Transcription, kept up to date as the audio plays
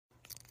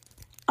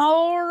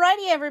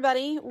Alrighty,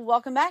 everybody.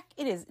 Welcome back.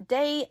 It is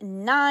day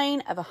 9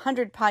 of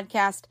 100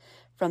 podcast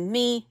from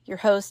me, your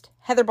host,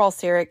 Heather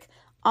Balseric,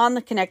 on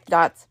the Connect the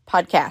Dots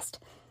podcast.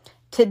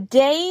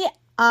 Today,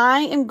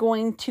 I am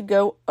going to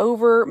go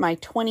over my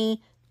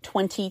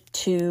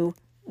 2022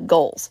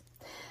 goals.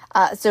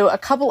 So a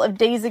couple of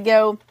days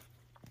ago,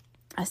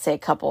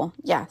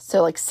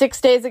 so like 6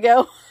 days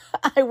ago,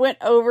 I went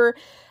over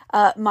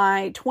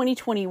my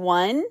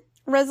 2021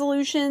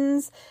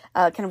 resolutions,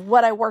 kind of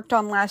what I worked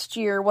on last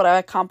year, what I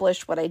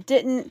accomplished, what I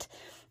didn't.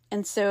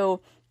 And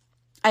so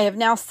I have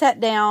now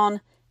sat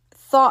down,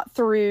 thought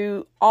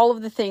through all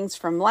of the things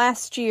from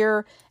last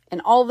year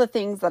and all the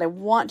things that I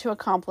want to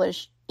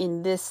accomplish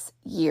in this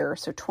year,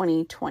 so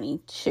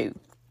 2022.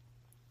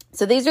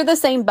 So these are the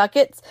same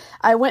buckets.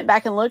 I went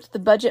back and looked. The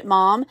Budget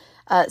Mom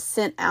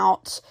sent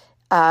out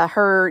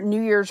her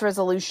New Year's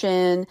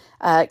resolution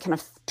kind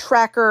of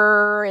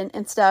tracker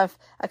and stuff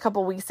a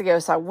couple weeks ago.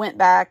 So I went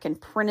back and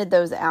printed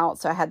those out.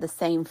 So I had the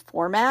same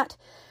format.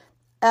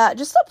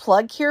 Just a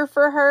plug here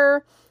for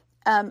her.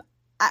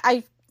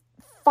 I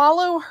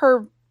follow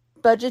her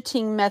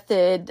budgeting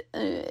method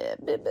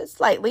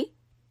slightly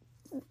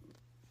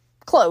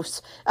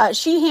close.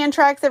 She hand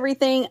tracks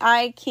everything.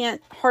 I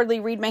can't hardly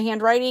read my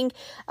handwriting.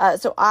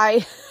 So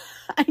I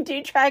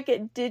do track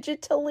it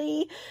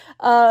digitally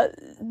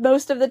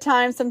most of the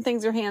time. Some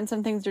things are hand,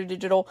 some things are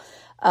digital.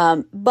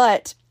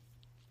 But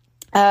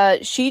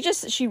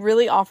she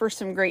really offers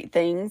some great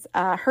things.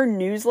 Her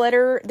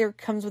newsletter, there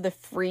comes with a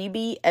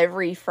freebie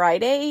every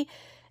Friday,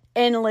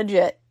 and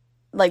legit,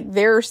 like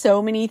there are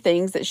so many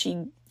things that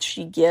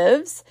she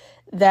gives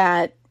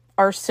that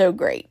are so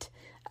great.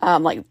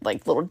 Like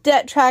little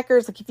debt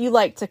trackers. Like if you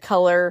like to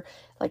color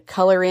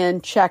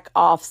in, check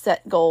off,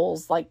 set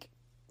goals,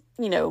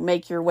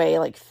 make your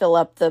way, fill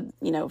up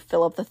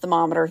the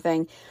thermometer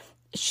thing.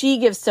 She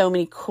gives so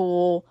many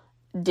cool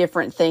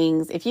different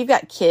things. If you've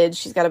got kids,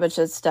 she's got a bunch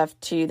of stuff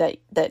too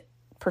that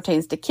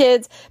pertains to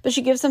kids, but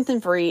she gives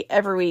something free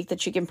every week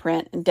that you can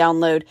print and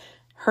download.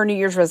 Her New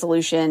Year's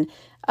resolution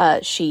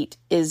sheet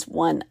is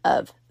one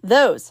of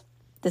those.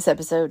 This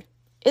episode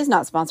is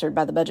not sponsored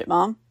by the Budget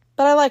Mom,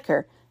 but I like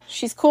her.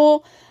 She's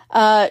cool.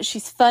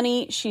 She's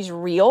funny. She's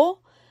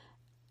real.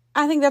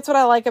 I think that's what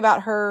I like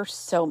about her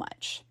so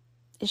much.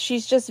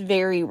 She's just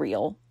very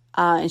real.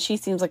 And she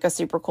seems like a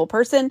super cool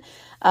person.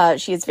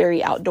 She is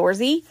very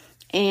outdoorsy,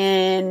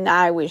 and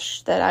I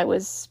wish that I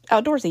was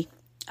outdoorsy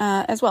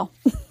as well.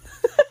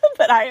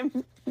 But I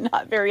am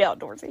not very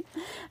outdoorsy.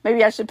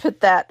 Maybe I should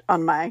put that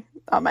on my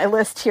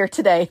list here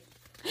today.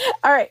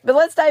 All right, but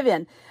let's dive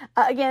in.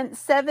 Again,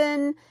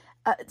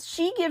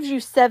 she gives you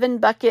 7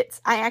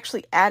 buckets. I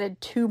actually added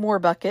 2 more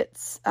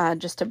buckets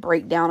just to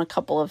break down a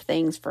couple of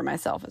things for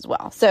myself as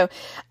well. So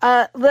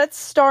let's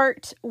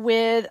start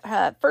with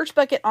first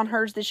bucket on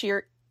hers this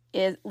year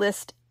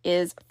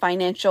is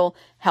financial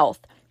health.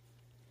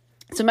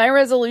 So my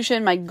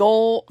resolution, my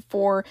goal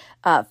for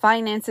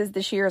finances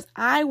this year is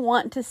I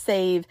want to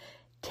save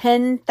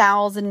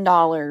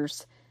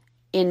 $10,000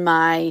 in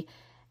my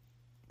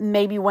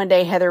maybe one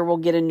day Heather will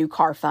get a new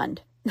car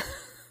fund.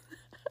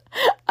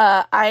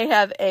 I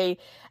have a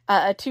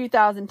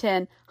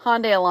 2010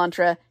 Hyundai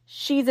Elantra.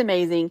 She's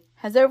amazing.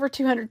 Has over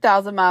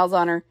 200,000 miles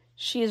on her.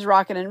 She is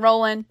rocking and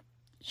rolling.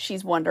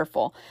 She's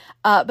wonderful.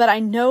 But I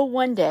know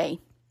one day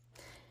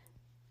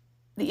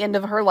the end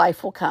of her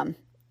life will come.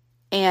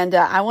 And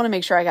I want to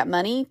make sure I got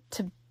money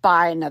to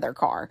buy another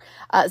car.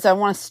 So I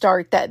want to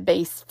start that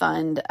base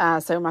fund.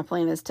 So my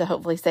plan is to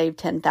hopefully save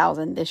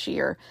 $10,000 this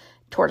year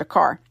toward a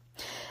car.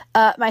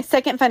 My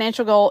second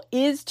financial goal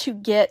is to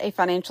get a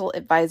financial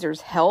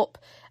advisor's help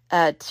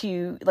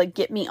to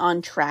get me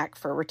on track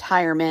for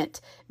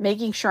retirement,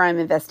 making sure I'm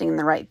investing in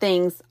the right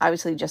things.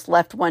 Obviously just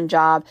left one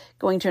job,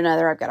 going to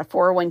another. I've got a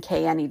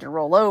 401k I need to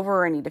roll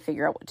over. I need to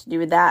figure out what to do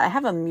with that. I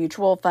have a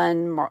mutual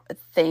fund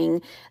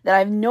thing that I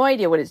have no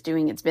idea what it's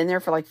doing. It's been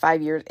there for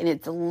 5 years, and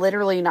it's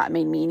literally not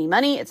made me any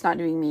money. It's not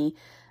doing me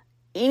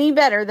any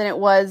better than it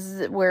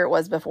was where it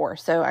was before.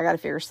 So I got to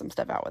figure some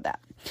stuff out with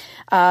that.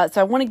 So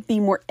I want to be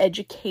more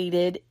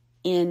educated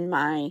in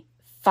my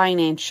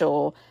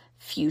financial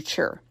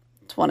future.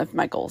 It's one of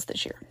my goals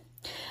this year.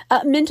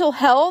 Mental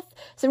health.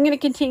 So I'm going to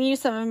continue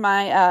some of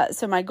my,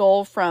 my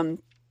goal from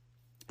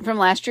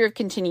last year of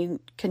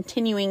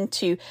continuing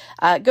to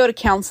go to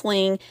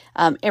counseling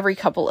every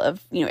couple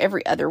of,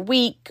 every other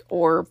week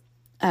or,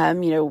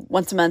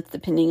 once a month,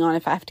 depending on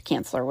if I have to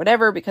cancel or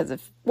whatever because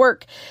of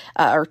work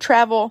or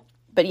travel.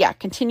 But yeah,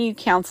 continue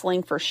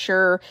counseling for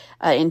sure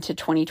into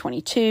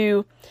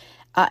 2022.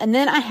 And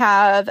then I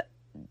have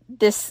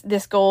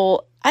this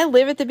goal. I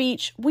live at the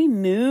beach. We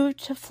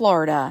moved to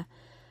Florida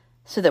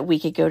so that we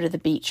could go to the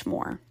beach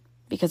more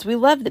because we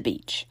love the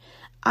beach.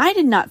 I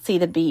did not see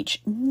the beach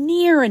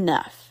near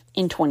enough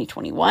in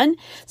 2021.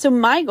 So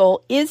my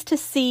goal is to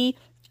see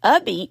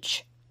a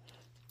beach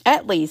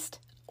at least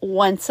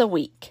once a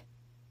week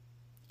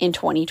in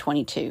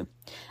 2022.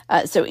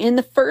 So in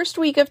the first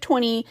week of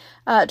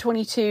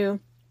 2022,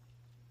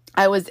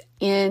 I was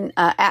in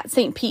at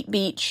St. Pete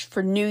Beach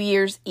for New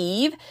Year's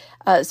Eve.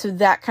 So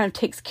that kind of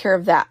takes care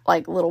of that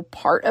like little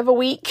part of a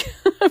week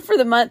for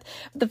the month.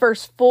 The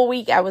first full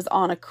week I was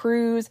on a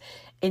cruise.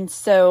 And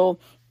so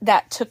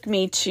that took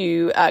me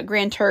to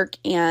Grand Turk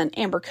and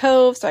Amber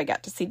Cove. So I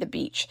got to see the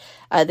beach,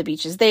 the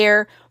beaches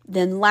there.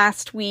 Then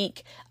last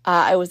week,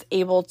 I was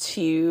able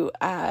to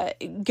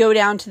go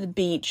down to the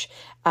beach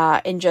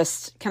and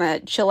just kind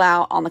of chill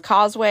out on the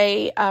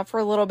causeway for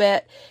a little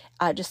bit.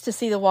 Just to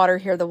see the water,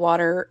 hear the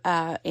water,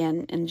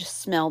 and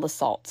just smell the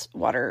salt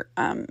water,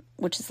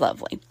 which is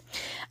lovely.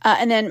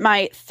 And then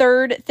my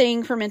third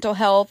thing for mental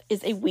health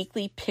is a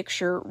weekly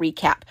picture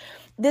recap.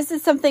 This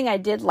is something I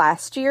did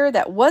last year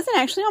that wasn't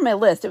actually on my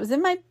list. It was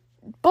in my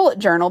bullet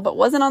journal, but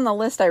wasn't on the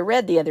list I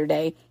read the other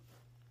day.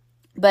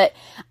 But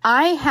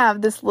I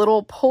have this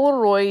little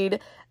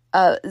Polaroid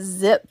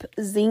zip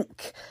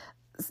zinc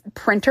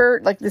printer,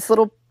 like this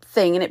little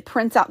thing, and it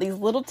prints out these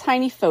little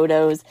tiny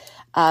photos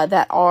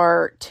that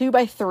are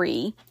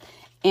 2x3.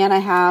 And I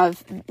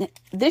have,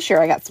 this year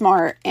I got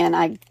smart and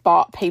I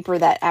bought paper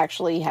that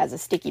actually has a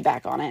sticky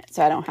back on it.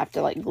 So I don't have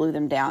to like glue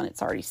them down.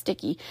 It's already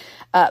sticky.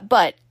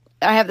 But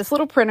I have this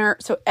little printer.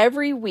 So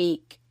every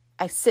week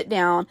I sit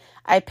down,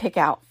 I pick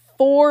out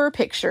 4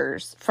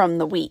 pictures from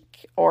the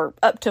week or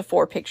up to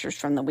 4 pictures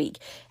from the week.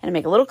 And I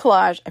make a little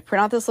collage. I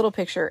print out this little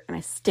picture and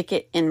I stick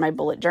it in my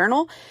bullet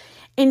journal.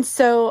 And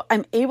so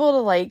I'm able to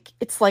like,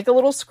 it's like a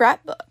little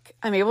scrapbook.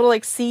 I'm able to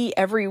like see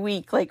every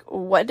week, like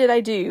what did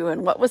I do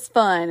and what was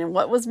fun and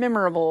what was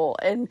memorable.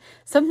 And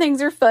some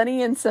things are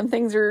funny and some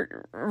things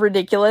are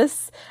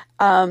ridiculous.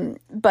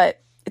 But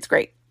it's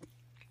great.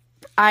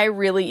 I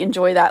really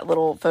enjoy that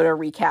little photo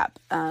recap.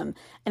 And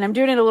I'm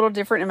doing it a little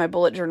different in my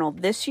bullet journal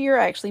this year.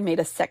 I actually made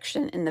a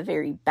section in the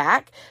very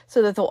back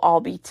so that they'll all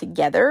be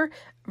together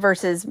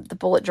versus the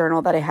bullet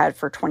journal that I had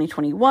for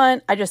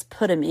 2021. I just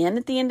put them in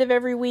at the end of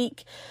every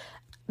week.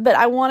 But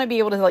I want to be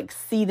able to like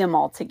see them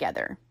all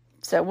together.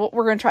 So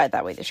we're going to try it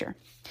that way this year.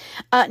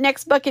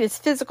 Next bucket is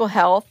physical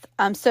health.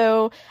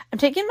 So I'm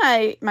taking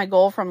my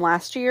goal from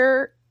last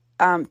year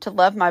to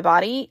love my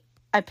body.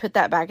 I put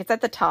that back. It's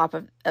at the top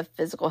of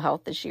physical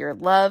health this year.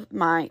 Love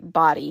my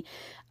body,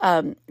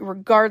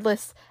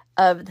 regardless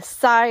of the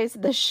size,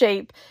 the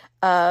shape,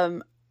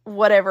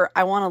 whatever.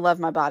 I want to love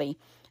my body.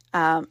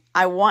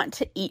 I want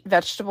to eat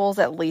vegetables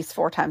at least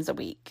 4 times a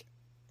week,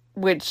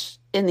 which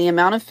in the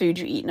amount of food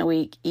you eat in a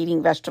week,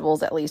 eating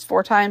vegetables at least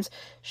 4 times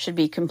should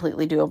be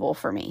completely doable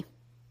for me.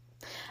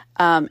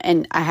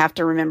 And I have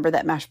to remember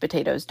that mashed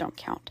potatoes don't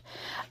count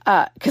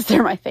because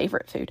they're my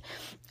favorite food.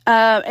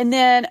 And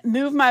then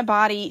move my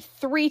body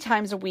 3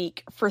 times a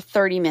week for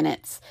 30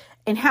 minutes.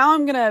 And how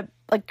I'm going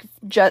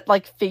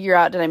to figure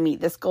out did I meet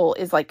this goal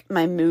is like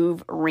my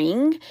move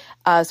ring.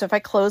 So if I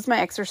close my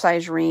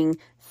exercise ring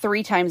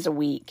 3 times a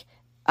week,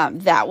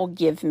 that will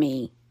give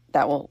me,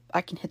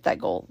 I can hit that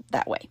goal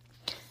that way.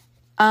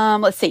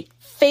 Let's see,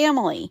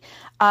 family.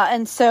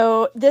 And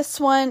so this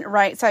one,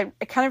 right. So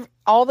I kind of,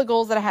 all the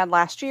goals that I had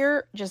last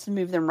year, just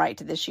move them right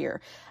to this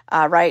year,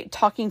 right.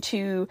 Talking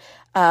to,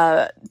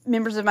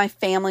 members of my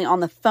family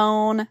on the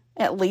phone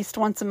at least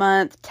once a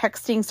month,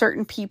 texting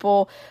certain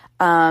people,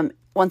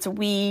 once a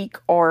week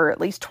or at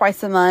least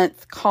twice a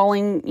month,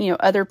 calling,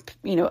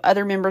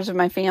 other members of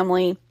my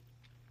family.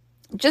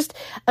 Just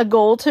a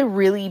goal to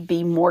really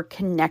be more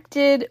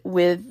connected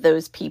with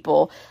those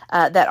people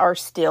that are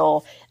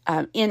still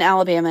in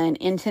Alabama and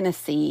in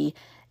Tennessee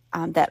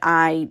that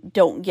I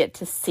don't get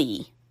to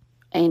see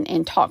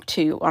and talk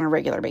to on a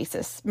regular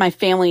basis. My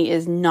family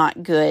is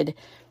not good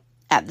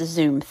at the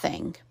Zoom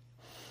thing.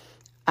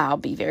 I'll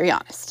be very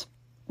honest.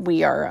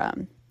 We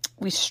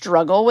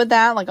struggle with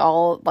that. Like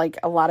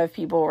a lot of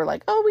people were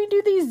like, oh, we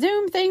do these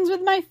Zoom things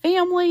with my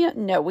family.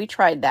 No, we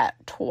tried that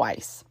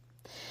twice.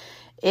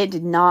 It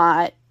did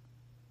not,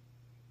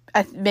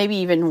 maybe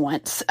even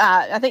once.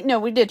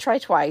 We did try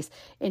twice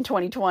in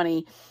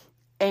 2020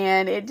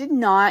 and it did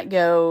not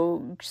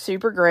go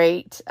super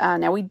great.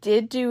 Now we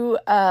did do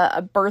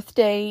a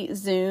birthday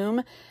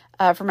Zoom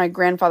for my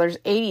grandfather's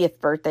 80th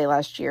birthday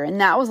last year.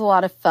 And that was a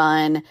lot of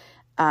fun.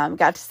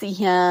 Got to see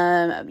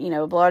him,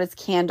 blow out his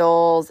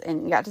candles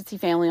and got to see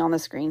family on the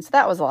screen. So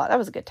that was a lot. That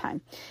was a good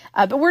time.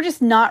 But we're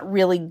just not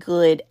really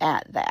good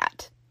at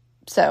that.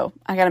 So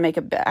I gotta make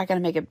a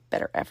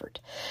better effort.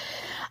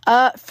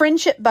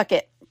 Friendship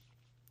bucket.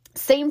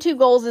 Same 2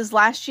 goals as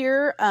last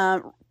year.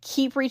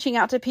 Keep reaching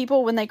out to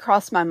people when they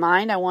cross my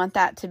mind. I want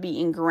that to be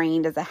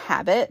ingrained as a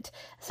habit,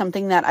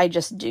 something that I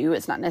just do.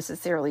 It's not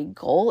necessarily a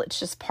goal. It's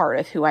just part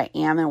of who I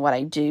am and what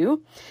I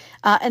do.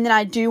 And then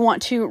I do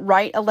want to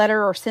write a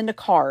letter or send a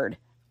card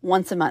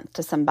once a month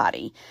to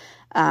somebody.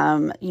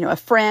 A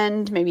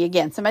friend, maybe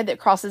again, somebody that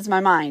crosses my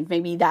mind,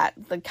 maybe that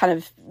kind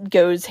of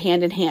goes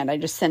hand in hand. I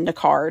just send a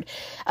card.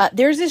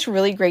 There's this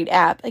really great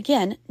app,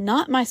 again,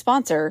 not my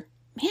sponsor.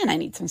 Man, I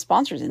need some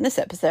sponsors in this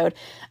episode.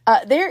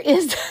 There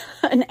is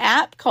an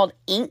app called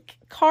Ink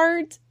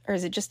Cards, or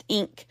is it just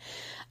Ink?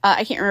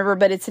 I can't remember,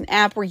 but it's an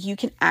app where you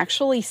can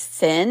actually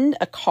send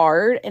a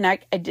card. And I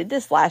did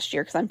this last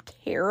year because I'm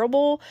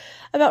terrible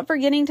about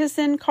forgetting to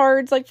send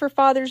cards like for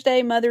Father's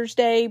Day, Mother's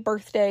Day,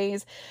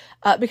 birthdays,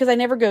 because I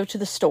never go to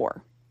the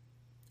store.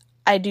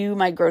 I do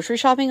my grocery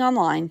shopping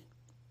online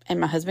and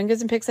my husband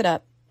goes and picks it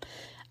up.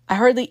 I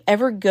hardly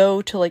ever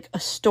go to like a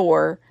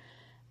store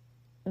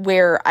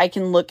where I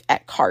can look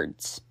at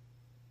cards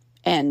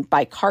and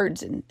buy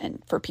cards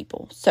and for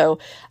people. So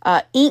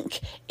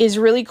ink is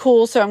really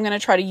cool. So I'm going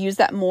to try to use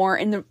that more.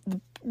 And the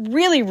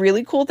really,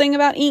 really cool thing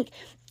about ink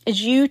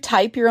is you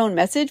type your own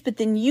message, but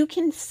then you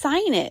can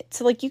sign it.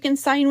 So like you can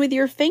sign with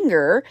your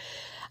finger.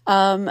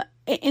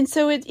 And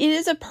so it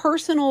is a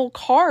personal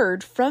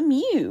card from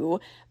you,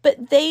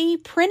 but they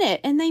print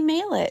it and they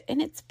mail it and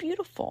it's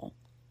beautiful.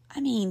 I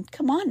mean,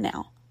 come on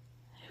now.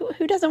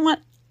 Who doesn't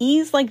want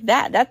ease like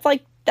that?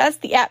 That's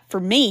the app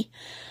for me.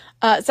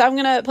 So I'm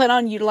going to plan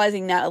on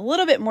utilizing that a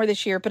little bit more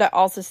this year, but I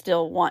also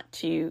still want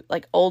to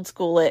like old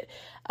school it.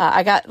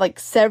 I got like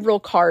several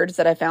cards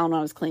that I found when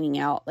I was cleaning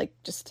out, like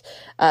just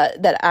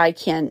that I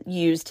can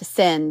use to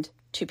send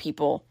to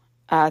people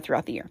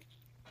throughout the year.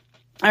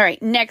 All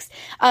right, next,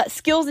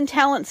 skills and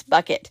talents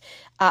bucket.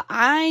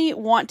 I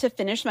want to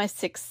finish my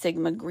Six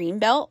Sigma green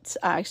belt.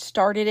 I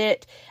started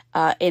it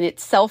and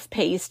it's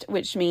self-paced,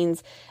 which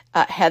means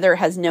Heather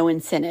has no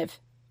incentive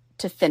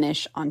to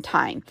finish on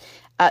time.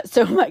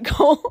 So my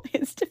goal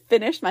is to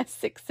finish my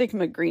Six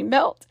Sigma green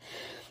belt.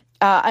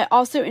 I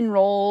also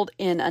enrolled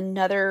in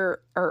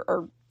another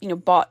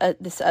bought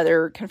this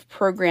other kind of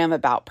program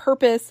about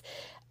purpose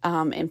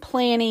and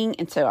planning.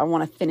 And so I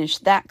want to finish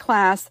that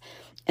class.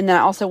 And then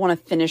I also want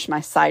to finish my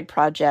side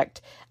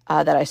project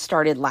that I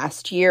started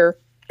last year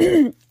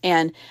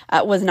and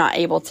was not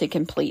able to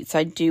complete. So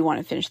I do want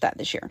to finish that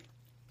this year.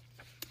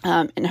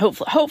 And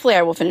hopefully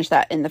I will finish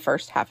that in the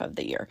first half of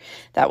the year.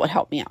 That would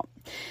help me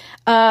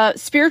out.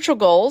 Spiritual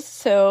goals.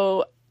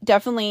 So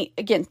definitely,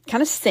 again,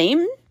 kind of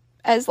same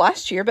as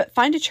last year, but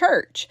find a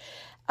church.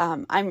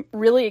 I'm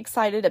really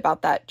excited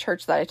about that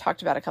church that I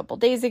talked about a couple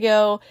days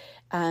ago.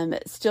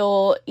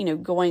 Still,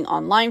 going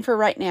online for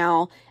right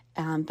now.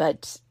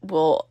 But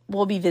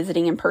we'll be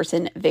visiting in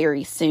person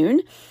very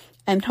soon.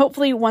 And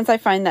hopefully once I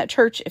find that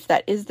church, if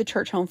that is the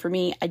church home for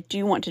me, I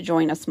do want to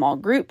join a small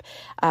group,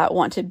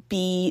 want to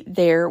be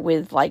there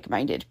with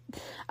like-minded,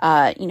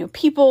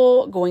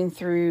 people going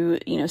through,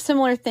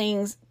 similar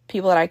things,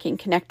 people that I can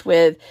connect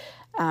with,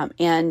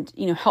 and,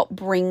 help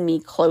bring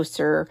me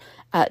closer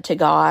to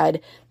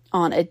God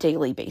on a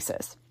daily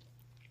basis.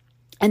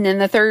 And then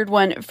the third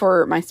one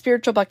for my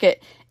spiritual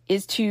bucket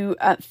is to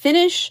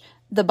finish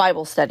the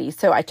Bible study.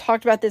 So I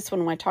talked about this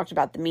when I talked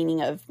about the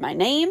meaning of my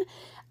name.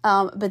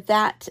 But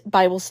that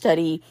Bible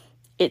study,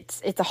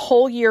 it's a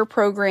whole year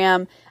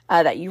program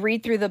that you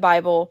read through the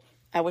Bible,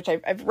 which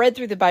I've read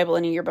through the Bible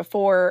in a year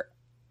before,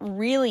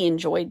 really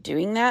enjoyed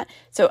doing that.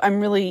 So I'm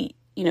really,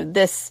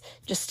 this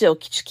just still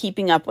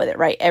keeping up with it,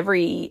 right?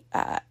 Every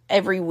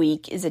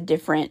week is a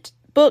different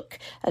book,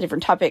 a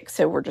different topic.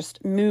 So we're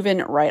just moving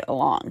right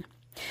along.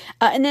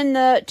 And then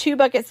the two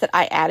buckets that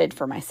I added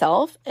for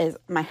myself is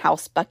my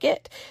house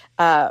bucket.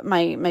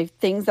 My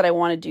things that I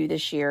want to do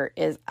this year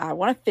is I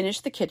want to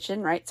finish the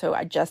kitchen, right? So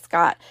I just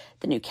got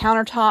the new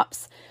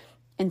countertops.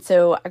 And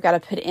so I've got to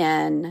put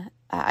in,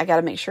 I got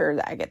to make sure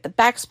that I get the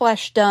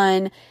backsplash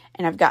done.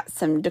 And I've got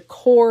some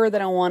decor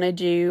that I want to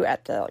do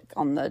at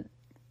on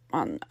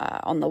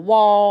the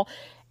wall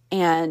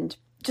and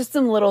just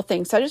some little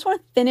things. So I just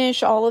want to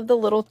finish all of the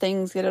little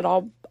things, get it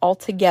all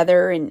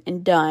together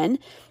and done.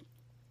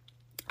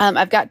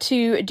 I've got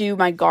to do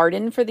my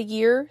garden for the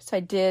year. So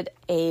I did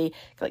a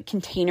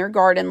container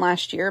garden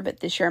last year, but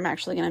this year I'm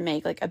actually going to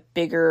make a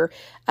bigger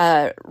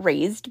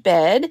raised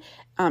bed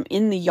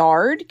in the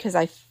yard because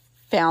I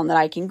found that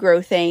I can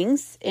grow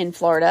things in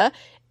Florida.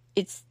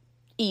 It's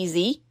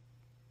easier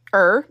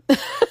than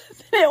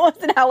it was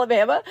in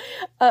Alabama.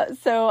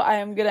 So I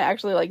am going to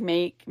actually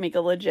make a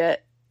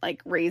legit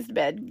raised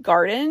bed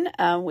garden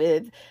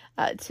with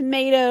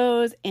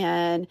tomatoes,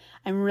 and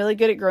I'm really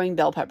good at growing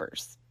bell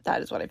peppers.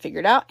 That is what I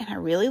figured out. And I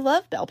really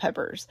love bell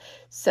peppers.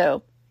 So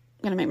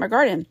I'm going to make my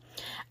garden.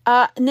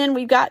 And then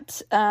we've got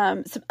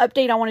some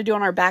update I want to do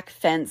on our back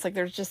fence.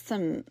 There's just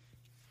some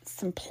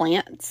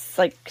plants,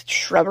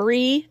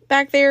 shrubbery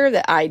back there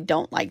that I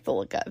don't like the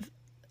look of.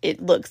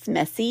 It looks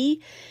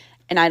messy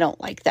and I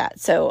don't like that.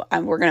 So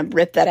we're going to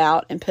rip that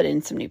out and put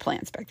in some new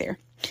plants back there.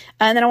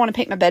 And then I want to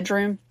paint my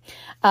bedroom.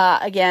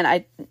 Again,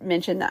 I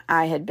mentioned that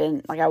I had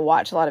been, I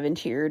watch a lot of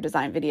interior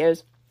design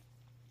videos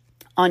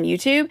on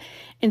YouTube.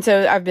 And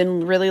so I've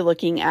been really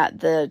looking at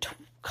the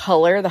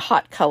color, the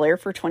hot color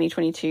for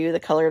 2022,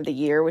 the color of the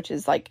year, which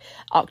is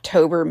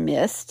October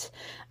mist,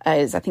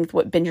 is I think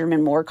what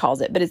Benjamin Moore calls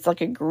it, but it's a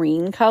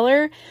green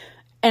color.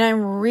 And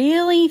I'm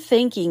really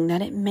thinking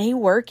that it may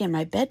work in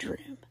my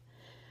bedroom.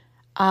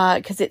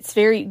 Cause it's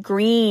very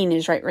green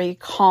is very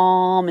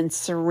calm and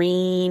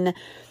serene.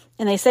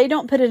 And they say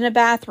don't put it in a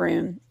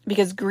bathroom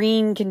because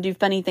green can do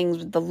funny things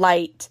with the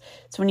light.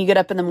 So when you get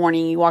up in the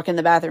morning, you walk in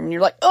the bathroom and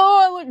you're like,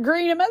 oh, I look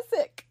green. Am I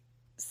sick?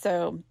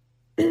 So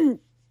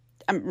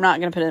I'm not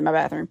going to put it in my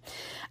bathroom.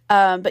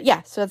 But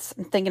yeah, so that's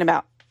I'm thinking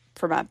about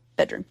for my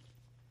bedroom.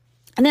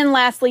 And then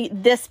lastly,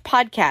 this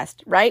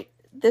podcast, right?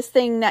 This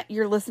thing that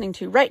you're listening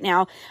to right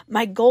now,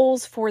 my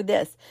goals for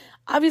this.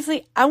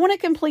 Obviously, I want to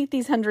complete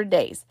these 100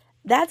 days.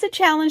 That's a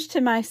challenge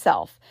to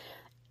myself,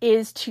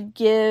 is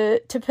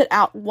to put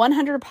out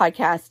 100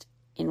 podcasts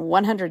in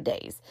 100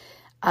 days.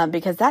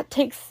 Because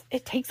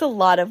it takes a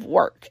lot of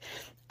work.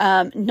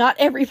 Not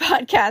every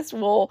podcast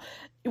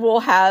will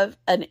have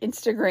an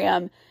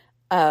Instagram,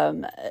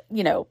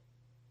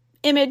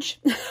 image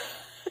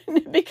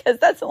because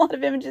that's a lot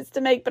of images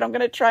to make, but I'm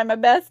going to try my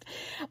best.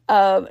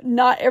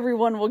 Not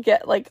everyone will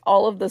get like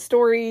all of the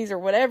stories or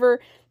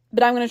whatever,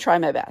 but I'm going to try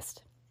my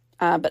best.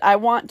 But I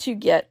want to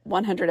get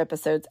 100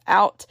 episodes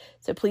out.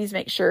 So please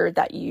make sure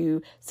that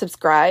you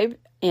subscribe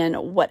in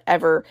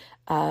whatever,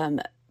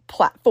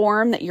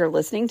 platform that you're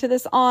listening to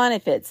this on.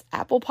 If it's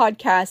Apple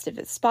Podcast, if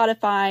it's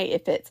Spotify,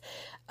 if it's,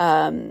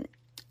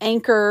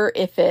 Anchor,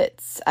 if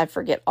it's, I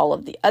forget all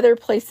of the other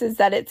places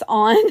that it's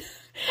on,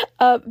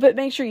 but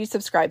make sure you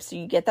subscribe so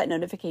you get that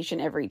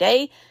notification every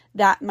day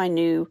that my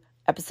new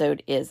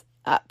episode is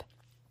up.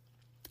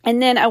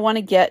 And then I want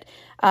to get,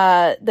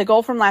 the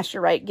goal from last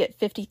year, right? Get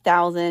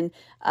 50,000,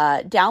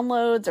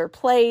 downloads or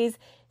plays.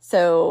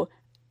 So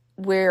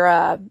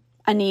I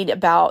need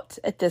about,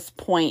 at this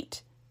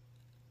point,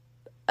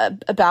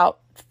 about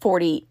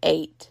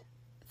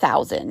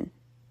 48,000,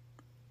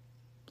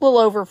 a little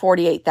over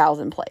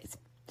 48,000 plays.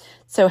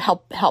 So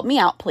help me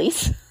out,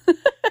 please.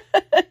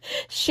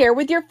 Share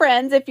with your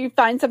friends if you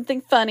find something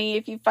funny,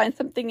 if you find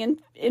something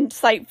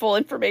insightful,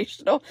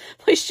 informational,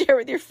 please share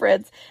with your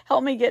friends.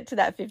 Help me get to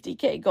that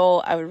 50K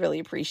goal. I would really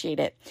appreciate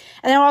it.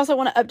 And then I also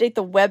want to update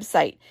the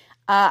website.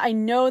 I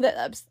know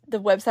that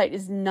the website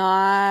is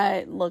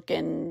not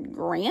looking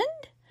grand.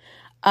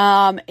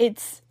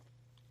 It's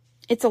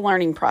a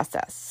learning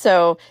process.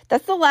 So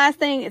that's the last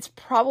thing. It's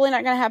probably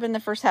not going to happen in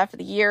the first half of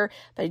the year,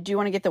 but I do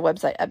want to get the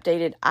website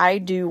updated. I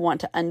do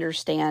want to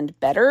understand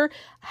better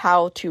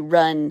how to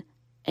run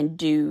and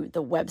do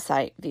the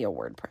website via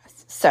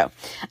WordPress. So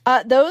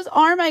those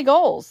are my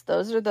goals.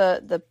 Those are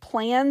the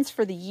plans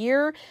for the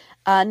year.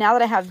 Now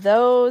that I have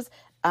those,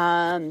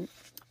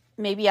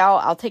 maybe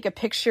I'll take a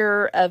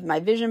picture of my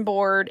vision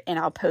board and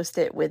I'll post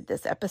it with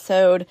this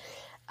episode.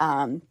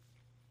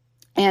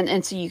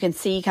 And so you can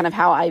see kind of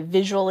how I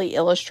visually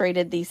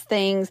illustrated these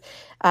things.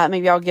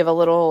 Maybe I'll give a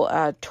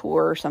little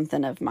tour or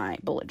something of my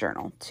bullet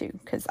journal too,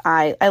 because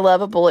I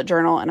love a bullet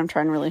journal and I'm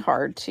trying really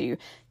hard to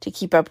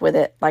keep up with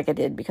it like I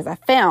did, because I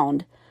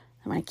found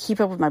that when I keep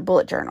up with my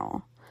bullet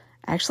journal,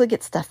 I actually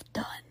get stuff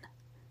done.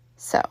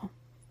 So,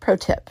 pro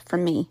tip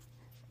from me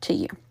to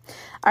you.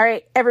 All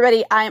right,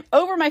 everybody, I am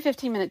over my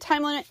 15-minute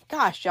time limit.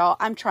 Gosh, y'all,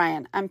 I'm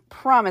trying. I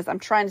promise I'm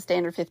trying to stay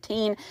under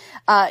 15.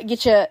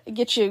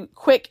 Get you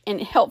quick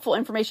and helpful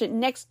information.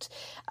 Next,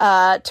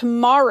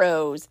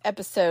 tomorrow's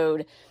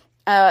episode,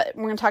 we're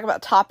going to talk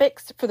about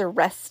topics for the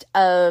rest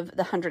of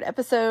the 100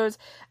 episodes.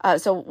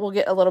 So we'll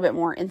get a little bit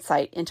more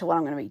insight into what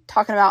I'm going to be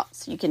talking about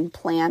so you can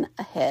plan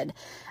ahead.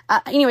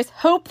 Anyways,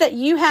 hope that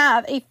you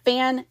have a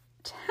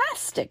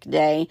fantastic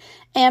day.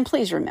 And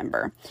please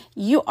remember,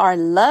 you are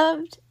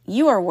loved.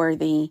 You are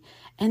worthy,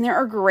 and there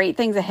are great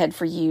things ahead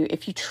for you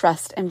if you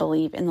trust and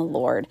believe in the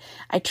Lord.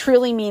 I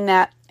truly mean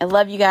that. I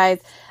love you guys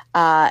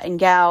and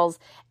gals,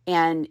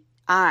 and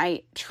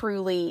I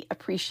truly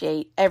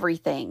appreciate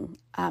everything,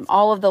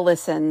 all of the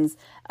listens,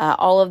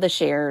 all of the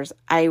shares.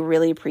 I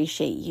really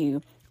appreciate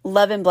you.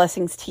 Love and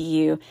blessings to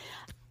you.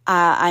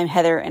 I'm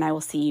Heather, and I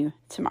will see you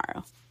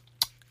tomorrow.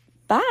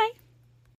 Bye.